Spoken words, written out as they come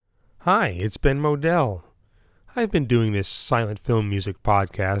Hi, it's Ben Modell. I've been doing this silent film music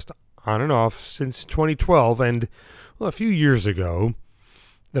podcast on and off since 2012, and a few years ago,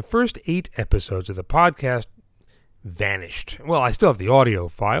 the first 8 episodes of the podcast vanished. Well, I still have the audio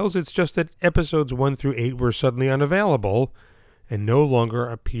files, it's just that episodes 1 through 8 were suddenly unavailable and no longer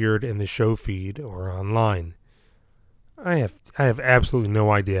appeared in the show feed or online. I have absolutely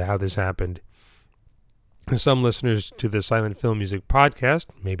no idea how this happened. Some listeners to the Silent Film Music podcast,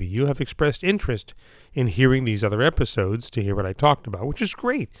 maybe you have expressed interest in hearing these other episodes to hear what I talked about, which is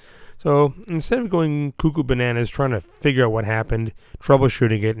great. So instead of going cuckoo bananas trying to figure out what happened,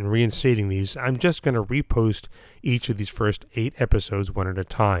 troubleshooting it, and reinstating these, I'm just going to repost each of these first 8 episodes one at a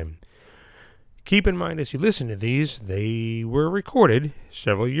time. Keep in mind as you listen to these, they were recorded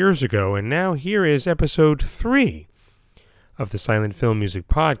several years ago, and now here is episode 3 of the Silent Film Music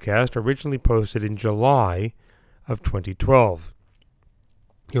podcast, originally posted in July of 2012.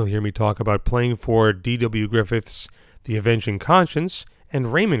 You'll hear me talk about playing for D.W. Griffiths' The Avenging Conscience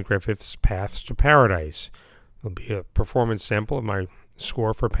and Raymond Griffiths' Paths to Paradise. There'll be a performance sample of my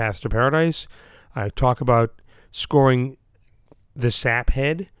score for Paths to Paradise. I talk about scoring The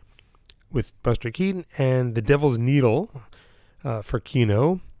Saphead with Buster Keaton and The Devil's Needle for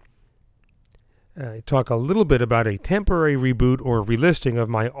Kino. I talk a little bit about a temporary reboot or relisting of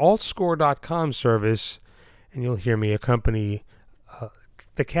my altscore.com service, and you'll hear me accompany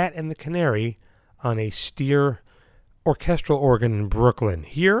The Cat and the Canary on a Steer orchestral organ in Brooklyn.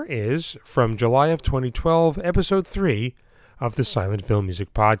 Here is, from July of 2012, episode 3 of the Silent Film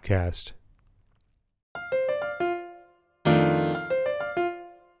Music Podcast.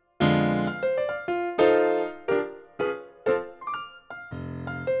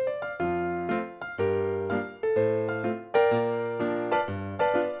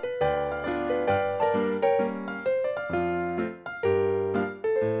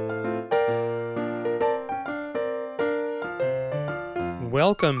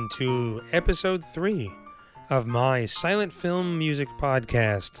 Welcome to episode 3 of my Silent Film Music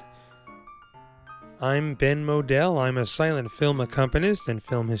Podcast. I'm Ben Modell. I'm a silent film accompanist and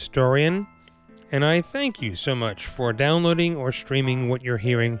film historian, and I thank you so much for downloading or streaming what you're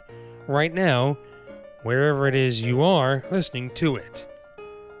hearing right now, wherever it is you are listening to it.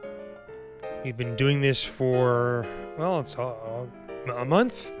 We've been doing this for, it's a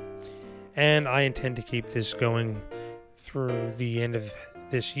month, and I intend to keep this going through the end of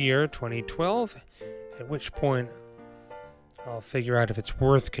this year, 2012, at which point I'll figure out if it's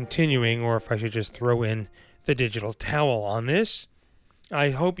worth continuing or if I should just throw in the digital towel on this. I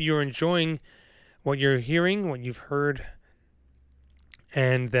hope you're enjoying what you're hearing, what you've heard,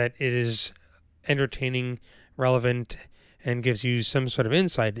 and that it is entertaining, relevant, and gives you some sort of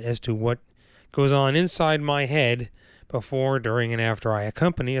insight as to what goes on inside my head before, during, and after I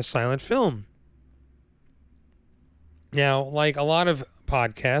accompany a silent film. Now, like a lot of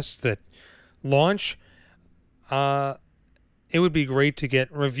podcasts that launch, it would be great to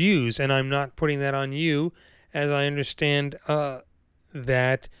get reviews, and I'm not putting that on you, as I understand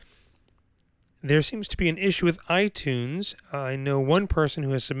that there seems to be an issue with iTunes. I know one person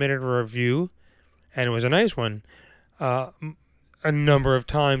who has submitted a review, and it was a nice one, a number of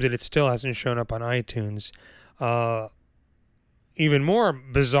times, and it still hasn't shown up on iTunes. Even more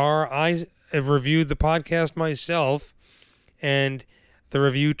bizarre, I have reviewed the podcast myself, and the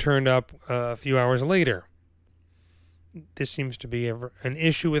review turned up a few hours later. This seems to be an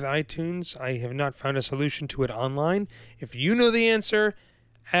issue with iTunes. I have not found a solution to it online. If you know the answer,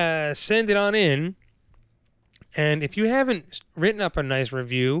 send it on in. And if you haven't written up a nice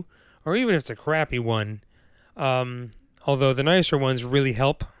review, or even if it's a crappy one, although the nicer ones really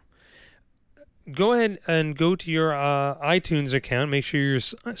help, go ahead and go to your iTunes account, make sure you're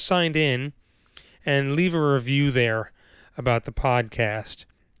signed in, and leave a review there about the podcast,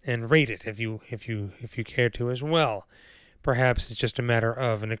 and rate it if you care to as well. Perhaps it's just a matter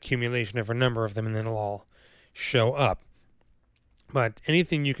of an accumulation of a number of them, and then it'll all show up. But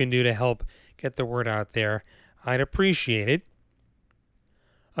anything you can do to help get the word out there, I'd appreciate it.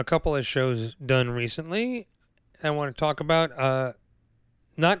 A couple of shows done recently I want to talk about.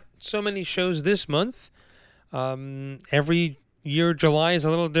 Not so many shows this month. Every year, July is a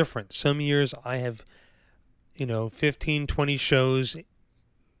little different. Some years I have 15, 20 shows,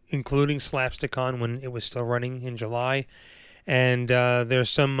 including Slapstick-On when it was still running in July. And there's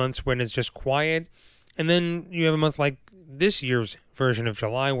some months when it's just quiet. And then you have a month like this year's version of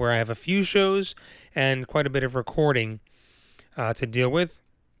July where I have a few shows and quite a bit of recording to deal with.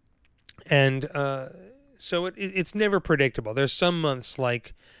 And so it's never predictable. There's some months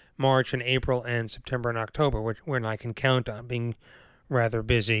like March and April and September and October when I can count on being rather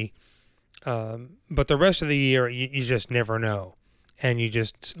busy. But the rest of the year, you just never know. And you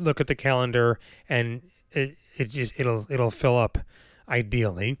just look at the calendar, and it'll fill up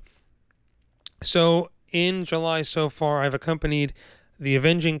ideally. So in July so far, I've accompanied The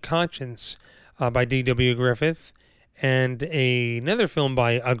Avenging Conscience by D.W. Griffith, and another film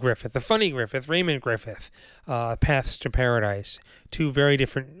by a Griffith, a funny Griffith, Raymond Griffith, Paths to Paradise. Two very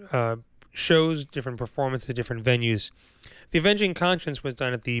different shows, different performances, different venues. The Avenging Conscience was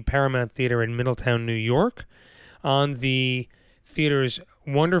done at the Paramount Theater in Middletown, New York, on the theater's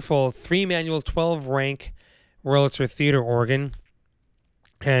wonderful 3-manual 12-rank Wurlitzer theater organ.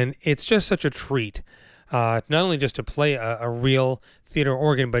 And it's just such a treat, not only just to play a real theater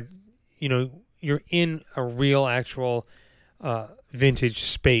organ, but, you're in a real, actual vintage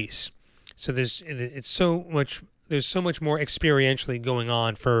space. So there's so much more experientially going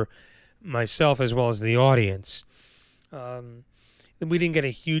on for myself as well as the audience. We didn't get a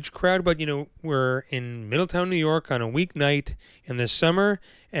huge crowd, but we're in Middletown, New York on a weeknight in the summer,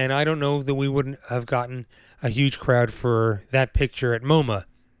 and I don't know that we wouldn't have gotten a huge crowd for that picture at MoMA.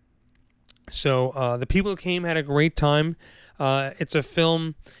 So the people who came had a great time. It's a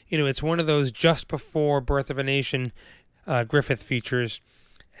film, it's one of those just before Birth of a Nation Griffith features,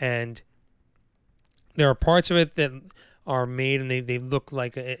 and there are parts of it that are made and they look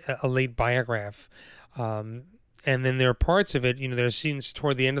like a late biograph. And then there are parts of it, there are scenes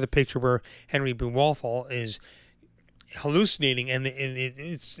toward the end of the picture where Henry B. Walthall is hallucinating, and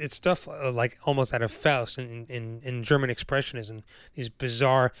it's stuff like almost out of Faust in German expressionism, these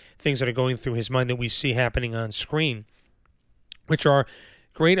bizarre things that are going through his mind that we see happening on screen, which are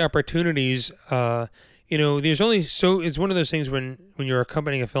great opportunities. There's only it's one of those things when you're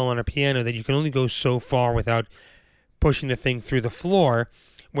accompanying a film on a piano that you can only go so far without pushing the thing through the floor.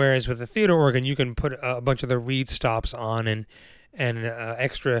 Whereas with a theater organ, you can put a bunch of the reed stops on and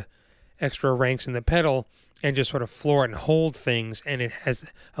extra ranks in the pedal and just sort of floor it and hold things, and it has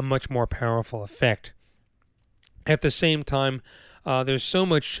a much more powerful effect. At the same time, there's so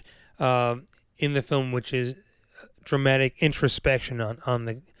much in the film which is dramatic introspection on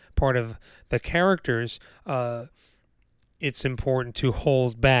the part of the characters. It's important to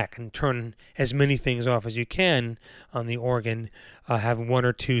hold back and turn as many things off as you can on the organ. Have one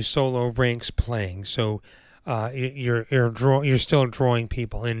or two solo ranks playing, so you're still drawing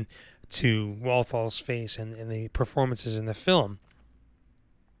people into Walthall's face and the performances in the film.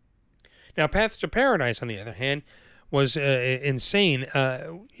 Now, Paths to Paradise, on the other hand, was insane.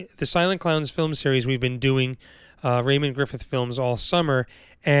 The Silent Clowns film series, we've been doing Raymond Griffith films all summer,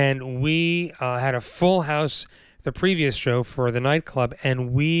 and we had a full house the previous show for the nightclub,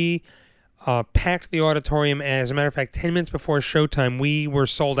 and we packed the auditorium. As a matter of fact, 10 minutes before showtime, we were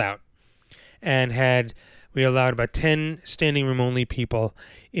sold out, and we allowed about 10 standing room only people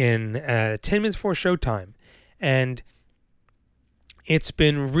in 10 minutes before showtime. And it's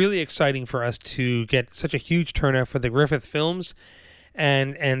been really exciting for us to get such a huge turnout for the Griffith films,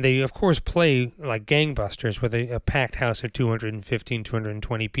 and they of course play like gangbusters with a packed house of 215,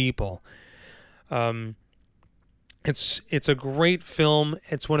 220 people. It's a great film.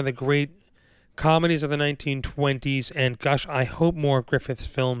 It's one of the great comedies of the 1920s, and gosh, I hope more Griffiths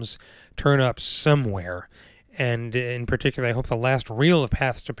films turn up somewhere. And in particular, I hope the last reel of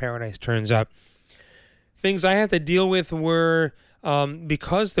Paths to Paradise turns up. Things I had to deal with were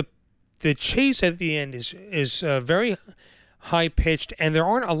because the chase at the end is very high pitched, and there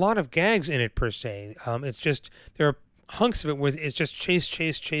aren't a lot of gags in it per se. It's just there are hunks of it where it's just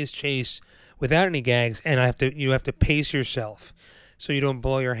chase without any gags, and you have to pace yourself so you don't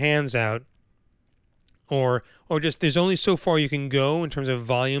blow your hands out, or just there's only so far you can go in terms of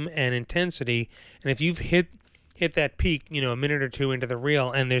volume and intensity, and if you've hit that peak, a minute or two into the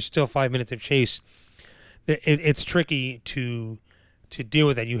reel, and there's still 5 minutes of chase, it's tricky to deal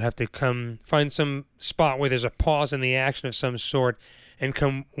with that. You have to find some spot where there's a pause in the action of some sort, and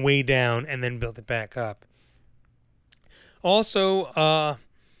come way down and then build it back up. Also,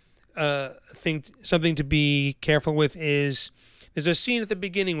 something to be careful with is there's a scene at the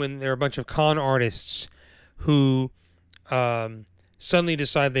beginning when there are a bunch of con artists who suddenly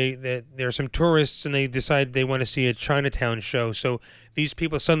decide that there are some tourists and they decide they want to see a Chinatown show. So these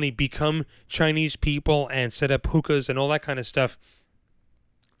people suddenly become Chinese people and set up hookahs and all that kind of stuff.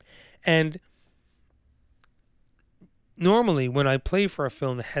 And normally when I play for a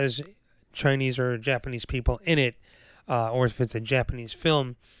film that has Chinese or Japanese people in it, or if it's a Japanese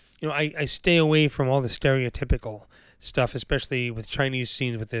film, I stay away from all the stereotypical stuff, especially with Chinese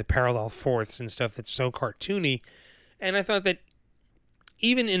scenes with the parallel fourths and stuff that's so cartoony. And I thought that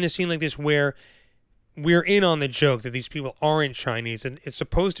even in a scene like this where we're in on the joke that these people aren't Chinese, and it's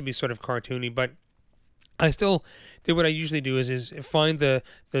supposed to be sort of cartoony, but I still did what I usually do is find the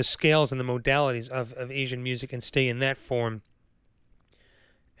scales and the modalities of Asian music and stay in that form.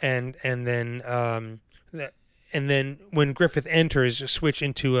 And then when Griffith enters, switch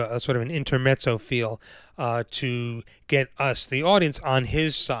into a sort of an intermezzo feel to get us, the audience, on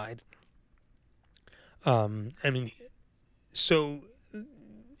his side. So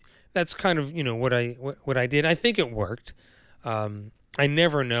that's kind of what I did. I think it worked. I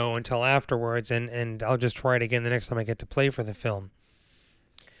never know until afterwards, and I'll just try it again the next time I get to play for the film.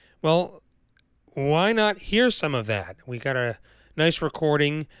 Well, why not hear some of that? We got a nice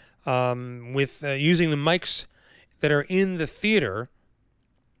recording with using the mics that are in the theater,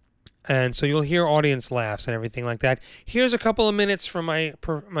 and so you'll hear audience laughs and everything like that. Here's a couple of minutes from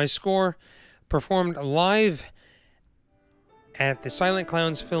my score performed live at the Silent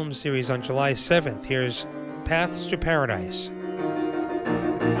Clowns film series on July 7th. Here's Paths to Paradise.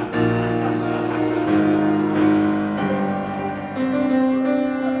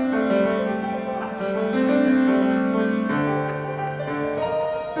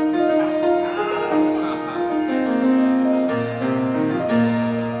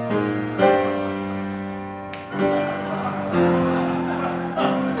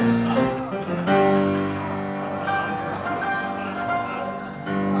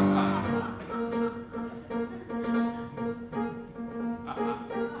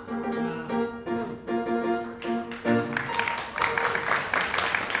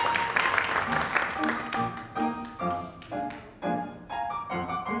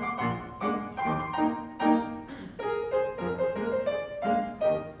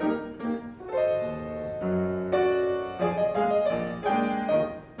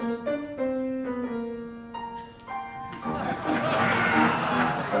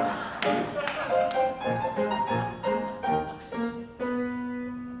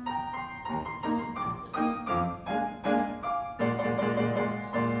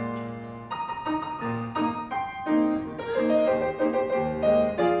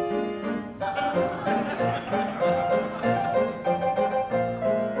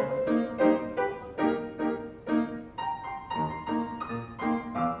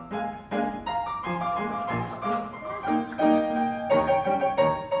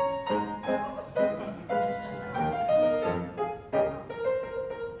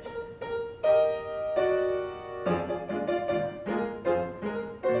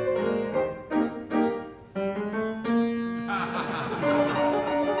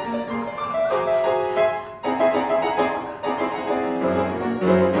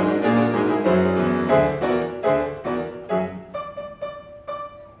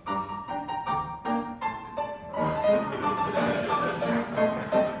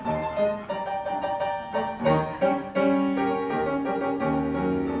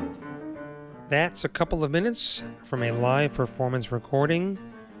 That's a couple of minutes from a live performance recorded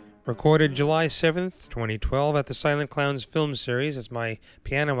July 7th, 2012 at the Silent Clowns film series as my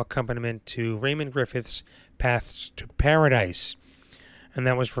piano accompaniment to Raymond Griffiths' Paths to Paradise. And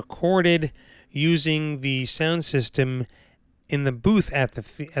that was recorded using the sound system in the booth at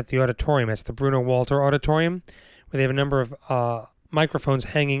the auditorium. It's the Bruno Walter Auditorium, where they have a number of microphones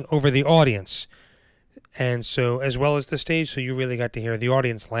hanging over the audience. And so, as well as the stage, so you really got to hear the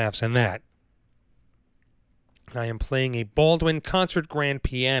audience laughs and that. I am playing a Baldwin Concert Grand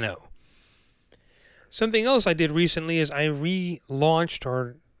piano. Something else I did recently is I relaunched,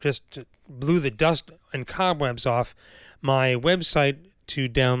 or just blew the dust and cobwebs off, my website to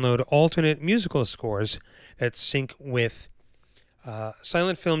download alternate musical scores that sync with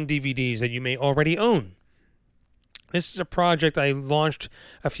silent film DVDs that you may already own. This is a project I launched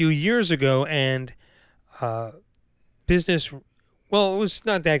a few years ago, and business, well, it was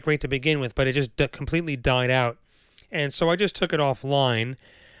not that great to begin with, but it just completely died out. And so I just took it offline,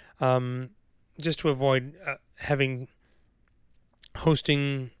 just to avoid having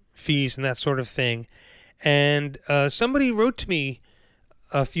hosting fees and that sort of thing. And somebody wrote to me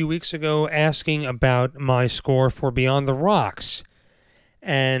a few weeks ago asking about my score for Beyond the Rocks.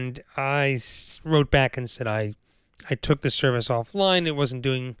 And I wrote back and said I took the service offline. It wasn't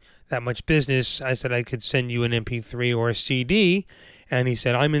doing that much business. I said I could send you an MP3 or a CD. And he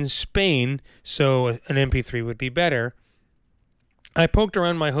said, I'm in Spain, so an MP3 would be better. I poked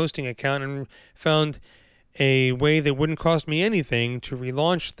around my hosting account and found a way that wouldn't cost me anything to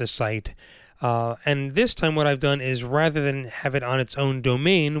relaunch the site. And this time what I've done is, rather than have it on its own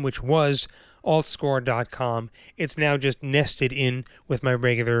domain, which was altscore.com, it's now just nested in with my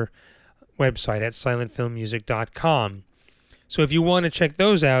regular website at silentfilmmusic.com. So if you want to check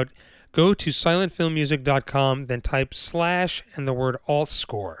those out, go to silentfilmmusic.com, then type / and the word alt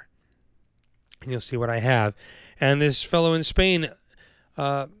score, and you'll see what I have. And this fellow in Spain,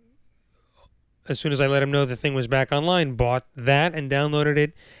 as soon as I let him know the thing was back online, bought that and downloaded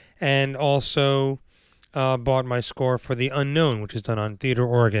it, and also bought my score for The Unknown, which is done on Theater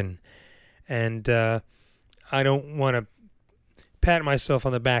Oregon. And I don't want to pat myself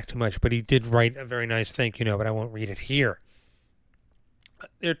on the back too much, but he did write a very nice thank you note, but I won't read it here.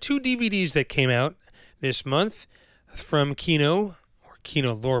 There are 2 DVDs that came out this month from Kino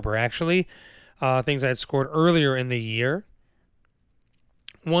Lorber, actually, things I had scored earlier in the year.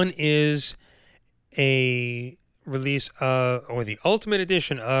 One is a release or the Ultimate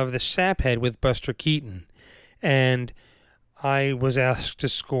Edition of The Saphead with Buster Keaton, and I was asked to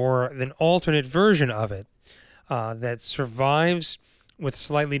score an alternate version of it that survives with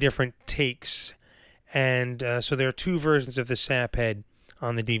slightly different takes, and so there are 2 versions of The Saphead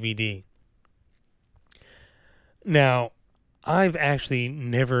on the DVD. Now, I've actually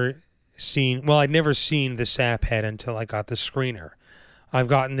never seen The Saphead until I got the screener. I've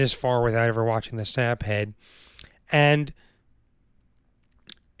gotten this far without ever watching The Saphead, and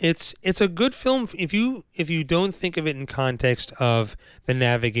it's a good film if you don't think of it in context of The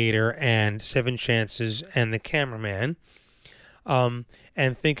Navigator and 7 Chances and The Cameraman, and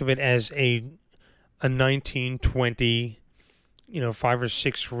think of it as a 1920, 5 or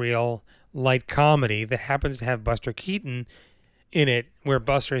 6 reel light comedy that happens to have Buster Keaton in it, where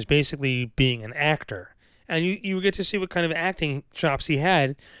Buster is basically being an actor. And you get to see what kind of acting chops he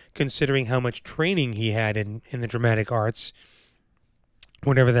had, considering how much training he had in the dramatic arts,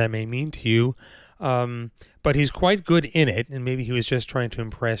 whatever that may mean to you. But he's quite good in it, and maybe he was just trying to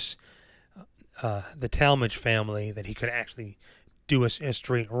impress the Talmadge family that he could actually do a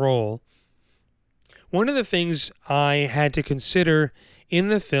straight role. One of the things I had to consider in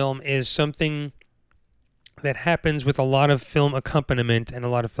the film is something that happens with a lot of film accompaniment and a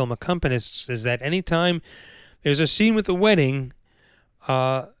lot of film accompanists, is that anytime there's a scene with a wedding,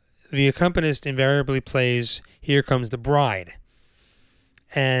 the accompanist invariably plays Here Comes the Bride.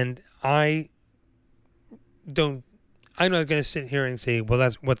 And I'm not going to sit here and say, well,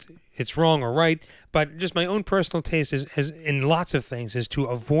 that's what it's wrong or right, but just my own personal taste is in lots of things is to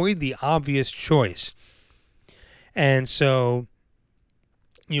avoid the obvious choice. And so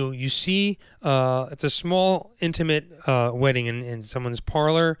you see it's a small, intimate wedding in someone's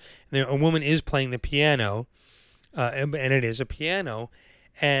parlor. And a woman is playing the piano, and it is a piano.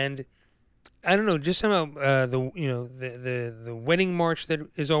 And I don't know, just somehow the wedding march that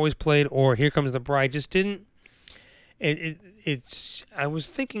is always played, or Here Comes the Bride, just didn't. It's. I was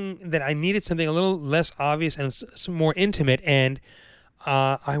thinking that I needed something a little less obvious and some more intimate, and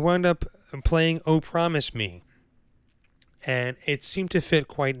I wound up playing "Oh Promise Me," and it seemed to fit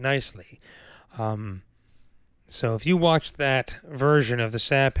quite nicely. So if you watch that version of the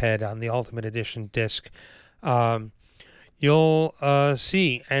Saphead on the Ultimate Edition disc, you'll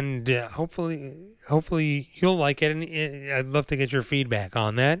see, and hopefully you'll like it, and I'd love to get your feedback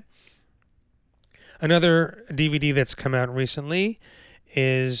on that. Another DVD that's come out recently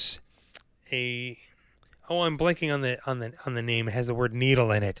is I'm blanking on the name. It has the word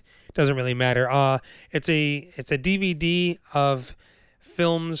needle in it. It doesn't really matter. It's a DVD of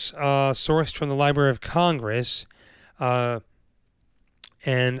films sourced from the Library of Congress, and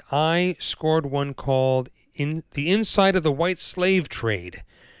I scored one called The Inside of the White Slave Trade,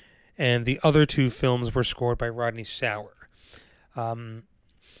 and the other 2 films were scored by Rodney Sauer.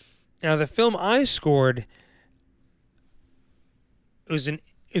 Now, the film I scored is an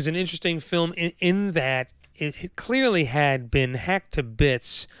interesting film in that it clearly had been hacked to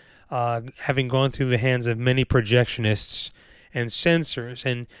bits, having gone through the hands of many projectionists and censors,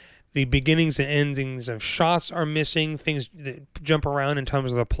 and the beginnings and endings of shots are missing, things that jump around in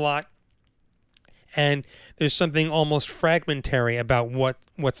terms of the plot, and there's something almost fragmentary about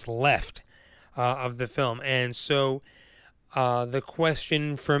what's left of the film. And so the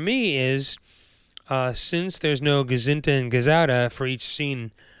question for me is, since there's no Gazinta and Gazauta for each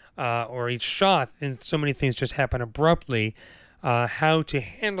scene or each shot, and so many things just happen abruptly, how to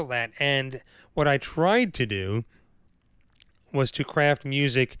handle that. And what I tried to do was to craft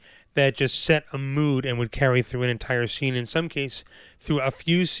music that just set a mood and would carry through an entire scene, in some case through a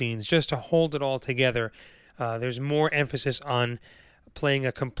few scenes, just to hold it all together. There's more emphasis on playing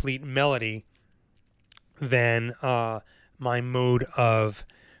a complete melody than my mode of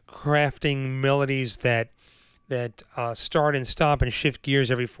crafting melodies that start and stop and shift gears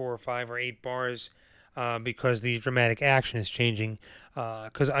every 4 or 5 or 8 bars because the dramatic action is changing.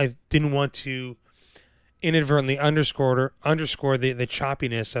 Because I didn't want to inadvertently underscore the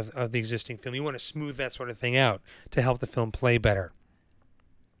choppiness of the existing film. You want to smooth that sort of thing out to help the film play better.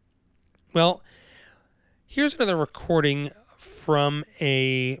 Well, here's another recording from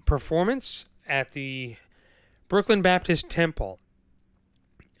a performance at the Brooklyn Baptist Temple.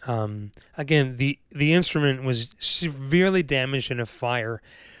 Again, the instrument was severely damaged in a fire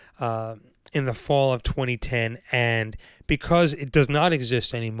in the fall of 2010, and because it does not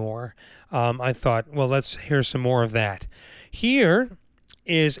exist anymore, I thought, well, let's hear some more of that. Here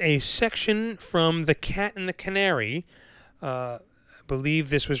is a section from The Cat and the Canary. I believe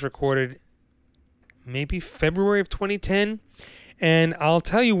this was recorded maybe February of 2010, and I'll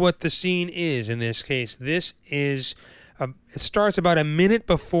tell you what the scene is in this case. This is it starts about a minute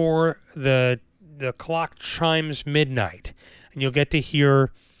before the clock chimes midnight, and you'll get to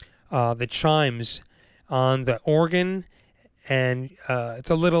hear the chimes on the organ, and it's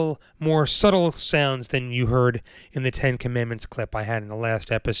a little more subtle sounds than you heard in the Ten Commandments clip I had in the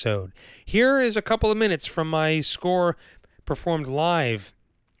last episode. Here is a couple of minutes from my score performed live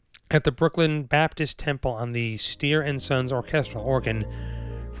at the Brooklyn Baptist Temple on the Steer and Sons orchestral organ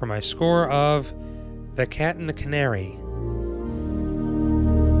for my score of The Cat and the Canary.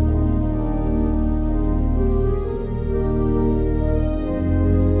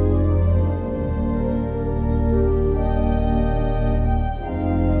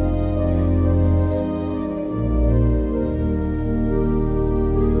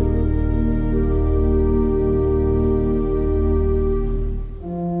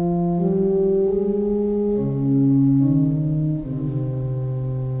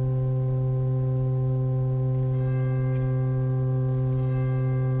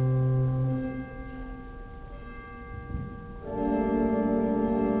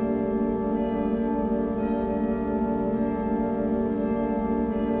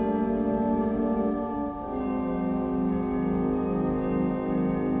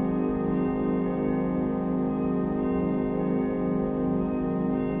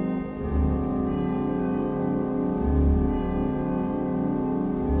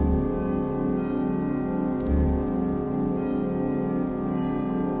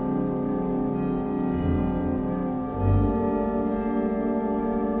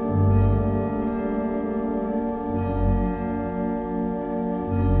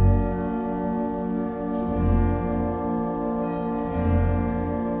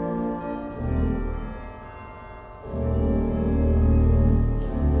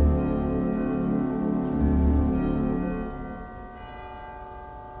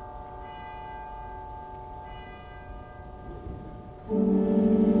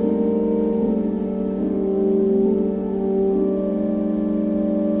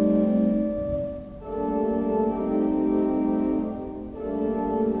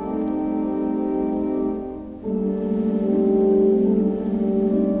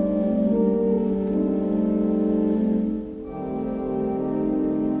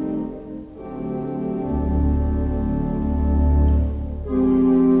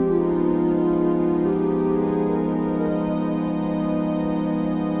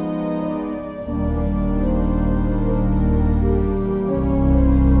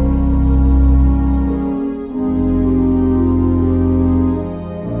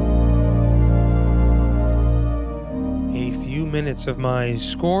 Minutes of my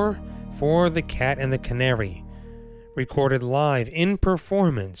score for The Cat and the Canary, recorded live in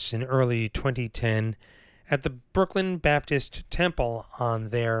performance in early 2010 at the Brooklyn Baptist Temple on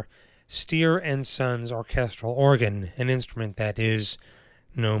their Steer and Sons orchestral organ, an instrument that is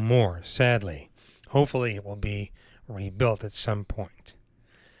no more, sadly. Hopefully it will be rebuilt at some point.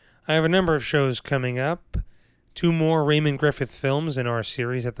 I have a number of shows coming up. 2 more Raymond Griffiths films in our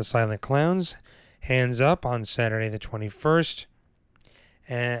series at the Silent Clowns. Hands Up on Saturday the 21st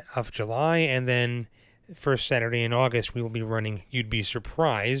of July, and then first Saturday in August we will be running You'd Be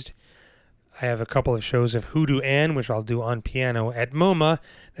Surprised. I have a couple of shows of Hoodoo Ann, which I'll do on piano at MoMA.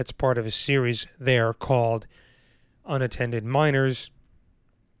 That's part of a series there called Unattended Minors.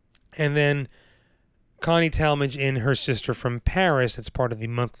 And then Connie Talmadge in Her Sister from Paris. That's part of the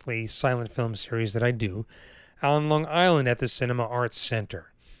monthly silent film series that I do on Long Island at the Cinema Arts Center.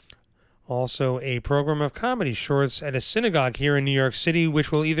 Also, a program of comedy shorts at a synagogue here in New York City,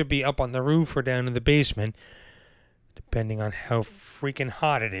 which will either be up on the roof or down in the basement, depending on how freaking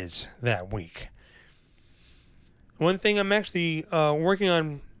hot it is that week. One thing I'm actually working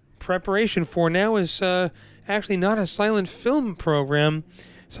on preparation for now is actually not a silent film program,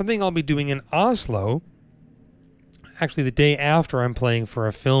 something I'll be doing in Oslo. Actually, the day after I'm playing for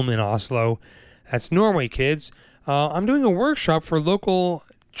a film in Oslo. That's Norway, kids. I'm doing a workshop for local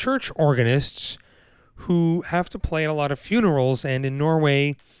church organists who have to play at a lot of funerals, and in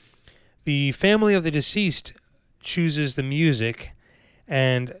Norway, the family of the deceased chooses the music,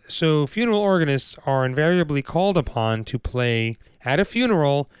 and so funeral organists are invariably called upon to play at a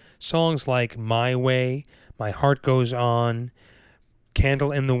funeral songs like My Way, My Heart Goes On,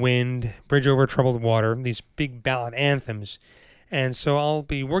 Candle in the Wind, Bridge Over Troubled Water, these big ballad anthems. And so I'll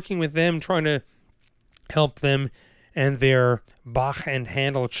be working with them, trying to help them and their Bach and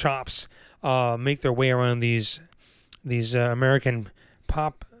Handel chops make their way around these American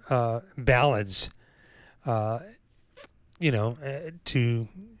pop ballads, to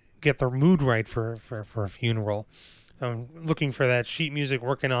get their mood right for a funeral. I'm looking for that sheet music,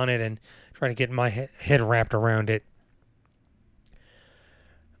 working on it, and trying to get my head wrapped around it.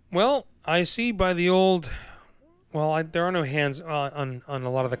 Well, I see by the old... Well, there are no hands on a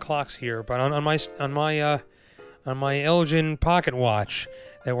lot of the clocks here, but on my Elgin pocket watch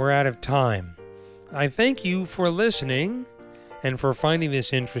that we're out of time. I thank you for listening and for finding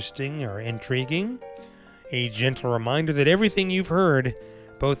this interesting or intriguing. A gentle reminder that everything you've heard,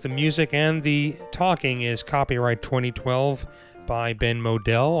 both the music and the talking, is copyright 2012 by Ben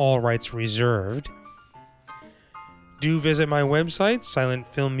Modell, all rights reserved. Do visit my website,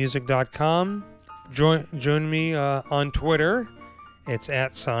 silentfilmmusic.com. Join me on Twitter. It's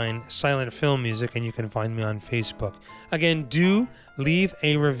 @silentfilmmusic, and you can find me on Facebook. Again, do leave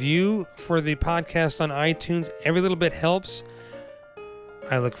a review for the podcast on iTunes. Every little bit helps.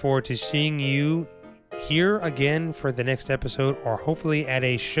 I look forward to seeing you here again for the next episode, or hopefully at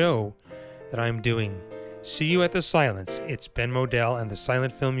a show that I'm doing. See you at the Silence. It's Ben Modell and the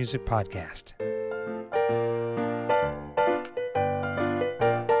Silent Film Music Podcast.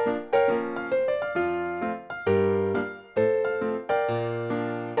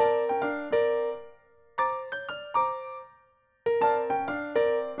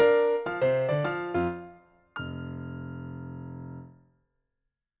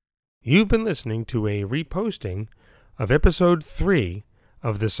 You've been listening to a reposting of Episode 3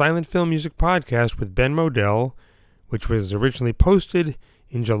 of the Silent Film Music Podcast with Ben Modell, which was originally posted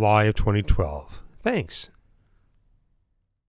in July of 2012. Thanks.